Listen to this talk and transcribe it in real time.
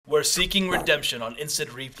are seeking redemption on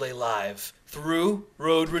Instant Replay Live through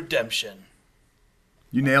Road Redemption.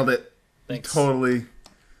 You nailed it. Thanks. You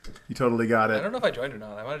totally got it. I don't know if I joined or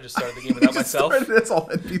not. I might have just started the game without myself. It's all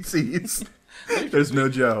NPCs. There's no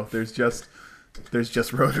Joe. There's just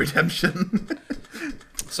Road Redemption.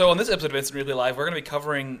 So on this episode of Instant Replay Live, we're going to be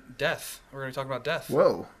covering death. We're going to be talking about death.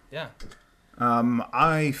 Whoa. Yeah.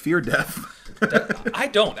 I fear death. I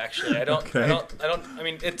don't actually. I don't. Okay. I don't. I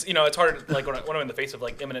mean, it's it's hard like when I'm in the face of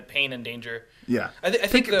like imminent pain and danger. Yeah. I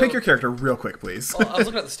think pick your character real quick, please. Well, I was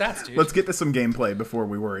looking at the stats, dude. Let's get to some gameplay before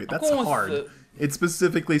we worry. That's going with hard. It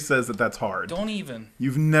specifically says that that's hard. Don't even.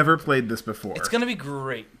 You've never played this before. It's gonna be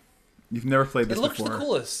great. You've never played this before. It looks the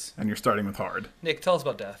coolest. And you're starting with hard. Nick, tell us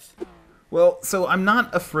about death. Well, so I'm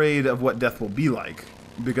not afraid of what death will be like,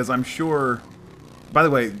 because I'm sure... By the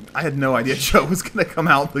way, I had no idea Joe was going to come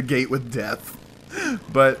out the gate with death.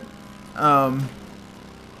 But,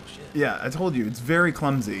 yeah, I told you, it's very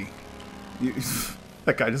clumsy.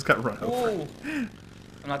 That guy just got run over. I'm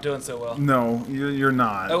not doing so well. No, you're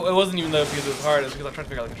not. It wasn't even though because it was hard, it was because I'm trying to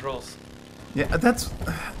figure out the controls. Yeah, that's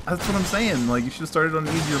what I'm saying. Like, you should have started on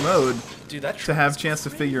easier mode. Dude, that to have a chance to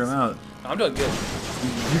figure them out. I'm doing good.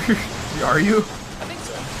 Are you? I think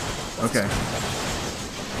so. Okay.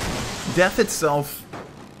 Death itself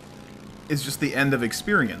is just the end of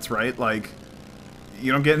experience, right? Like,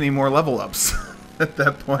 you don't get any more level ups at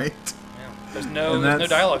that point. Yeah. There's no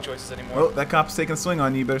dialogue choices anymore. Oh, that cop's taking a swing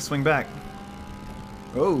on you. You better swing back.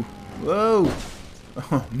 Oh, whoa.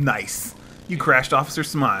 Oh, nice. You crashed Officer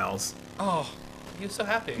Smiles. Oh, he was so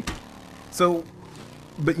happy. So,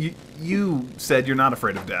 but you said you're not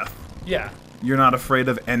afraid of death. Yeah. You're not afraid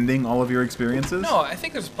of ending all of your experiences? No, I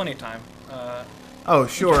think there's plenty of time. Oh,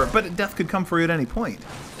 sure, but death could come for you at any point.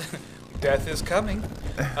 Death is coming.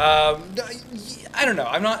 I don't know.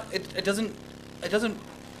 I'm not. It doesn't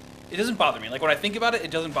bother me. Like when I think about it,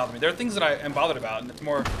 it doesn't bother me. There are things that I am bothered about, and it's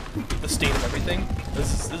more the state of everything.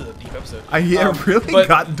 This is a deep episode. Yeah, it really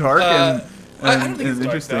got dark and I don't think it's dark,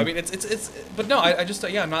 interesting. though. I mean, it's. But no, I just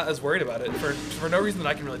I'm not as worried about it for no reason that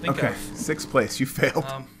I can really think of. Okay, 6th place. You failed.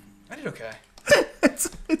 I did okay.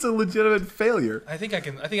 It's a legitimate failure. I think I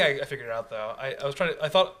figured it out though. I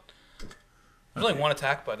thought there's only one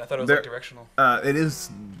attack button. I thought it was like directional. It is.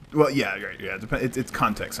 Well, yeah, right. Yeah, it's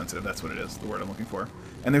context sensitive. That's what it is. The word I'm looking for.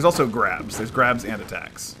 And there's also grabs. There's grabs and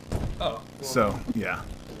attacks. Oh. Cool. So yeah.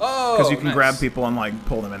 Oh. Because you can nice. grab people and like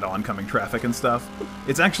pull them into oncoming traffic and stuff.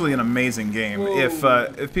 It's actually an amazing game. Whoa.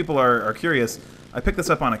 If people are curious, I picked this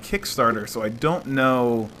up on a Kickstarter, so I don't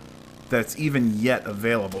know that's even yet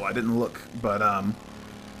available. I didn't look, but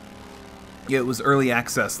it was early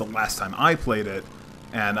access the last time I played it,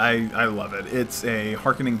 and I love it. It's a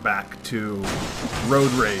harkening back to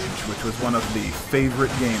Road Rage, which was one of the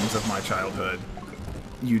favorite games of my childhood.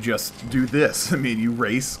 You just do this. I mean, you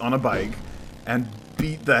race on a bike and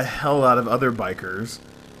beat the hell out of other bikers.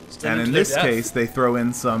 And in this case, they throw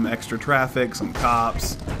in some extra traffic, some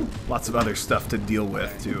cops, lots of other stuff to deal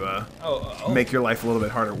with to make your life a little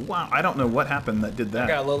bit harder. Wow, I don't know what happened that did that. I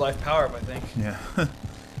got a low life power up, I think. Yeah.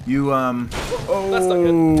 You, That's not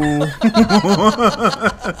good.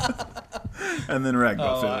 And then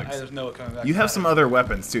ragdoll physics. There's no coming back. You have some other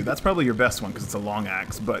weapons, too. That's probably your best one, because it's a long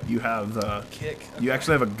axe, but you have, kick. Okay. You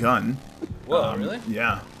actually have a gun. Whoa, really?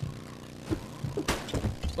 Yeah.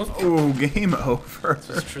 Oh, game over.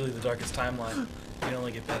 This is truly the darkest timeline. You can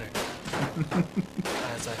only get better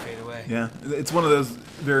as I fade away. Yeah, it's one of those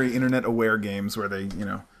very internet-aware games where they,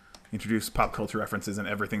 introduce pop culture references in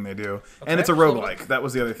everything they do. Okay. And it's a roguelike. That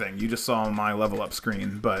was the other thing. You just saw my level up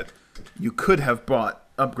screen, but you could have bought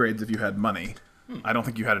upgrades if you had money. I don't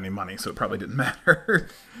think you had any money, so it probably didn't matter.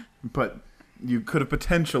 But you could have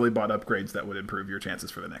potentially bought upgrades that would improve your chances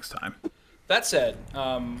for the next time. That said,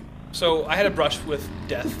 so I had a brush with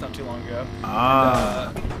death not too long ago.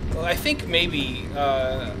 Ah. Well, I think maybe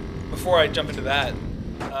before I jump into that,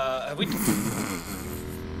 have we?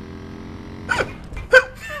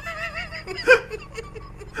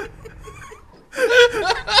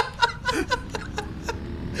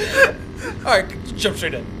 All right, jump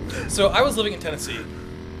straight in. So I was living in Tennessee,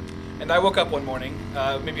 and I woke up one morning,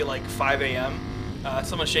 maybe like 5 a.m.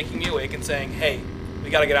 Someone shaking me awake and saying, "Hey, we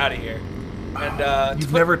gotta get out of here." And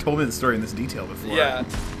you've never told me the story in this detail before. Yeah.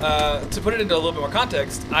 To put it into a little bit more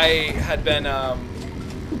context, I had been. I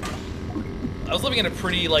was living in a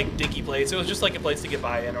pretty like dinky place. It was just like a place to get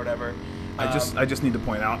by in or whatever. I just need to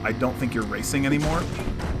point out, I don't think you're racing anymore.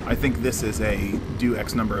 I think this is a do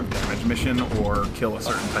X number of damage mission or kill a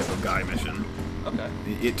certain type of guy mission. Okay.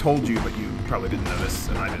 It told you, but you probably didn't notice,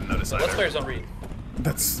 and I didn't notice either. Let's players don't read.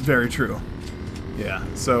 That's very true. Yeah.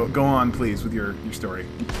 So go on, please, with your story.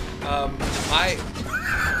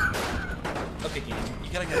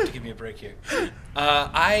 gotta have to give me a break here. So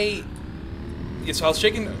I was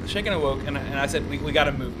shaking Awoke, and I said we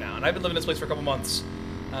gotta move now. And I've been living in this place for a couple months.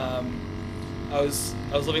 I was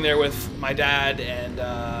living there with my dad, and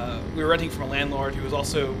we were renting from a landlord who was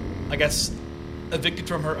also, I guess, evicted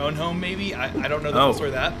from her own home. Maybe I don't know the full story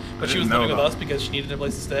of that, but she was living with us because she needed a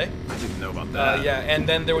place to stay. I didn't know about that. Yeah, and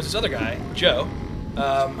then there was this other guy, Joe,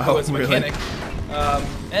 who was a mechanic.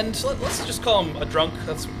 And so let's just call him a drunk.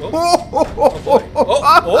 That's oh boy.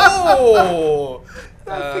 Oh.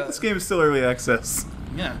 I think this game is still early access.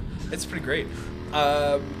 Yeah, it's pretty great.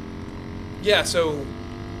 Yeah, so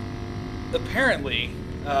apparently,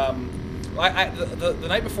 the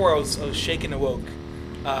night before I was shaken Awoke.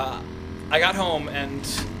 I got home and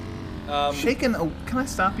Shaken. Can I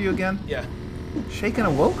stop you again? Yeah. Shaken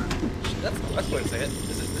Awoke? That's the way to say it.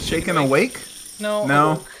 Is it Shaken Awake? No.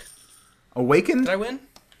 No. Awakened? Did I win?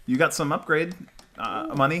 You got some upgrade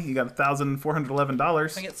money. You got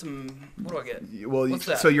 $1,411. I get some. What do I get? Well, What's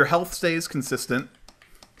that? So your health stays consistent.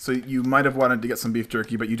 So you might have wanted to get some beef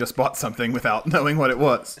jerky, but you just bought something without knowing what it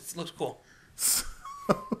was. It looks cool. So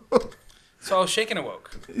I was shaken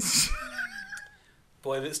Awoke.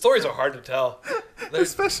 Boy, the stories are hard to tell.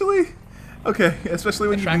 Especially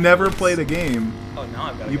when you've never played a game. Oh, now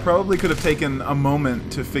I've got to You probably could have taken a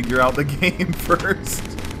moment to figure out the game first.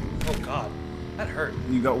 Oh, God. That hurt.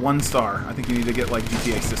 You got 1 star. I think you need to get, like,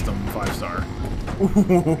 GTA System 5-star.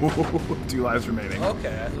 Ooh, 2 lives remaining.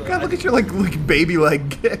 Okay. God, look at your, like baby leg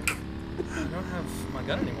kick. I don't have my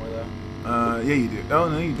gun anymore, though. Yeah, you do. Oh,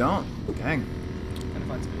 no, you don't. Dang. Gotta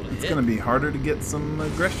find some people to It's hit. gonna be harder to get some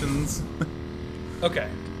aggressions. Okay,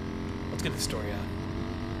 let's get the story out.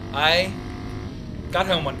 I got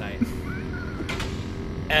home one night,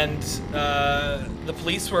 and the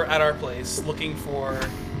police were at our place looking for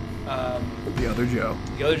The other Joe,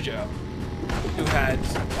 who had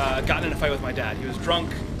gotten in a fight with my dad. He was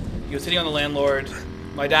drunk. He was hitting on the landlord.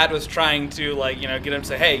 My dad was trying to, like, get him to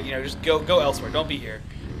say, hey, just go elsewhere. Don't be here.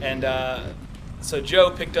 And so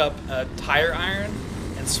Joe picked up a tire iron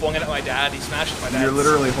and swung it at my dad. He smashed my dad. You're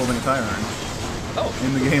literally holding a tire iron. Oh.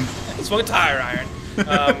 In the game. He swung a tire iron.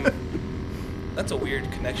 That's a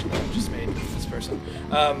weird connection that I just made with this person.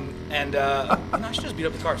 I should just beat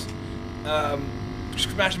up the cars.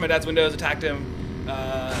 Smashed my dad's windows, attacked him.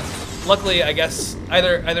 Luckily, I guess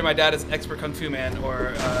either my dad is an expert kung fu man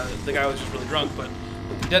or the guy was just really drunk. But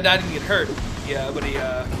the dad didn't get hurt. Yeah, but he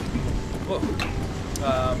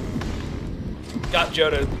got Joe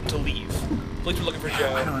to leave. Police were looking for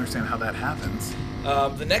Joe. I don't understand how that happens.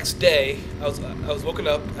 The next day, I was woken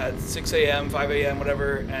up at 6 a.m., 5 a.m.,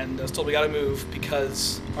 whatever, and I was told we got to move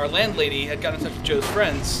because our landlady had gotten in touch with Joe's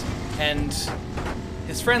friends, and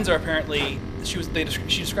his friends are apparently she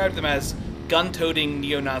described them as gun-toting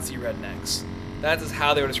neo-Nazi rednecks. That is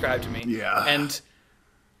how they were described to me. Yeah. And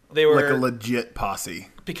they were like a legit posse.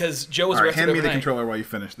 Because Joe was All right, arrested hand me overnight. the controller while you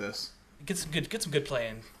finish this. Get some good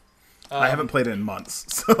playing. I haven't played it in months,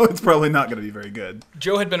 so it's probably not going to be very good.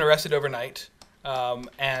 Joe had been arrested overnight.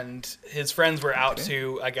 And his friends were out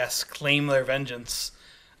to, I guess, claim their vengeance.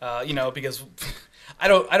 Because I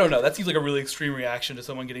don't know. That seems like a really extreme reaction to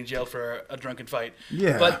someone getting jailed for a drunken fight.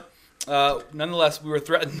 Yeah. But nonetheless, we were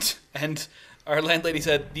threatened, and our landlady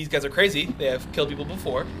said these guys are crazy. They have killed people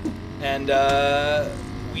before, and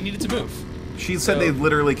we needed to move. She said they've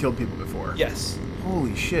literally killed people before. Yes.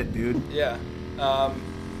 Holy shit, dude. Yeah.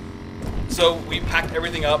 So we packed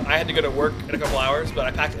everything up. I had to go to work in a couple hours, but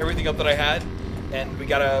I packed everything up that I had, and we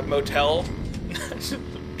got a motel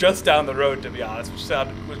just down the road, to be honest,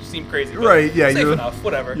 which seemed crazy. But right, yeah. Safe enough,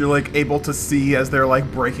 whatever. You're, like, able to see as they're, like,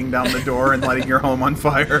 breaking down the door and lighting your home on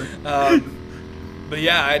fire. But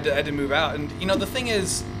yeah, I had to move out. And, the thing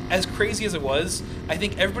is, as crazy as it was, I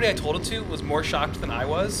think everybody I told it to was more shocked than I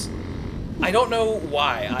was. I don't know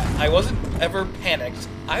why. I wasn't ever panicked.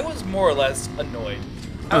 I was more or less annoyed.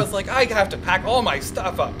 I was like, I have to pack all my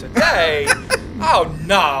stuff up today. Oh,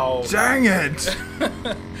 no. Dang it.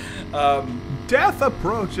 Death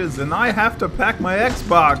approaches, and I have to pack my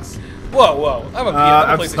Xbox. Whoa. I'm a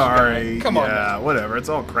I'm sorry. Come on. Yeah, whatever. It's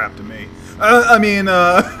all crap to me. That's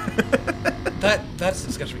a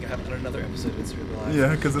discussion we can have on another episode of It's Real Life.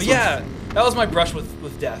 Yeah, because that was my brush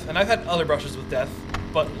with death. And I've had other brushes with death,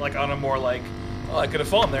 but, like, on a more, like, I could have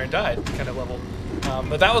fallen there and died kind of level.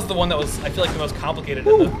 But that was the one that was, I feel like, the most complicated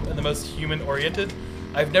and the most human-oriented.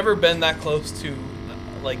 I've never been that close to,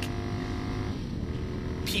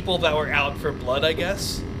 people that were out for blood, I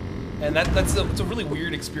guess. And it's a really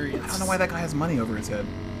weird experience. I don't know why that guy has money over his head.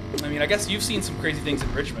 I mean, I guess you've seen some crazy things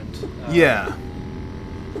in Richmond. Yeah.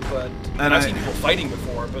 But I've seen people fighting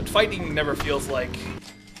before, but fighting never feels like,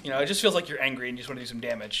 it just feels like you're angry and you just want to do some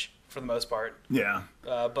damage. for the most part. Yeah.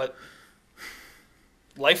 But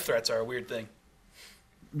life threats are a weird thing.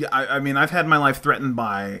 Yeah, I mean, I've had my life threatened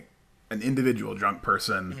by an individual drunk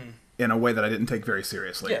person in a way that I didn't take very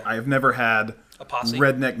seriously. Yeah. I have never had A posse.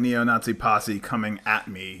 redneck neo-Nazi posse coming at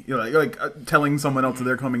me, telling someone else that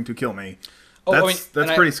they're coming to kill me. Oh,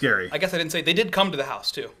 That's pretty scary. I guess I didn't say they did come to the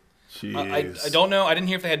house too. Jeez. I don't know. I didn't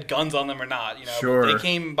hear if they had guns on them or not. Sure. But they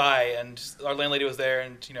came by, and our landlady was there,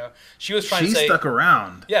 and she was trying to She say. stuck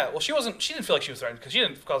around. Yeah, well, she wasn't. She didn't feel like she was threatened because she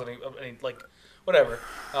didn't cause any like whatever.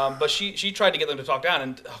 But she tried to get them to talk down,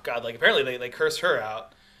 and oh god, like apparently they cursed her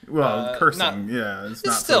out. Well, cursing, not, yeah, it's it's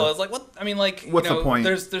not. still, it's like what I mean, like what's the point?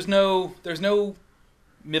 There's no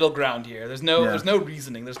middle ground here. There's no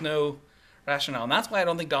reasoning. There's no rationale, and that's why I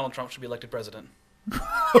don't think Donald Trump should be elected president.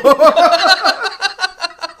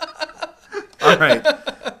 All right.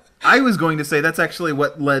 I was going to say that's actually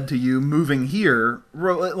what led to you moving here.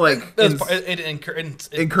 Like It encouraged.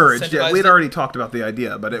 Yeah, incentivized we had it. already talked about the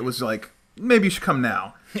idea, but it was like maybe you should come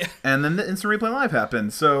now. Yeah. And then the instant replay live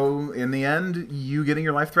happened. So in the end, you getting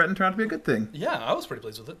your life threatened turned out to be a good thing. Yeah, I was pretty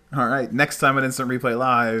pleased with it. All right. Next time at Instant Replay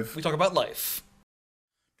Live, We talk about life.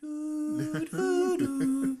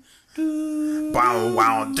 wow,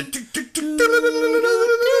 wow.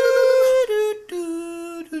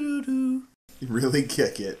 Really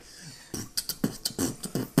kick it.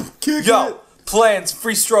 Kick Yo, it. plans,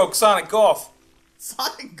 free stroke, Sonic Golf.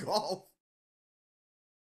 Sonic Golf.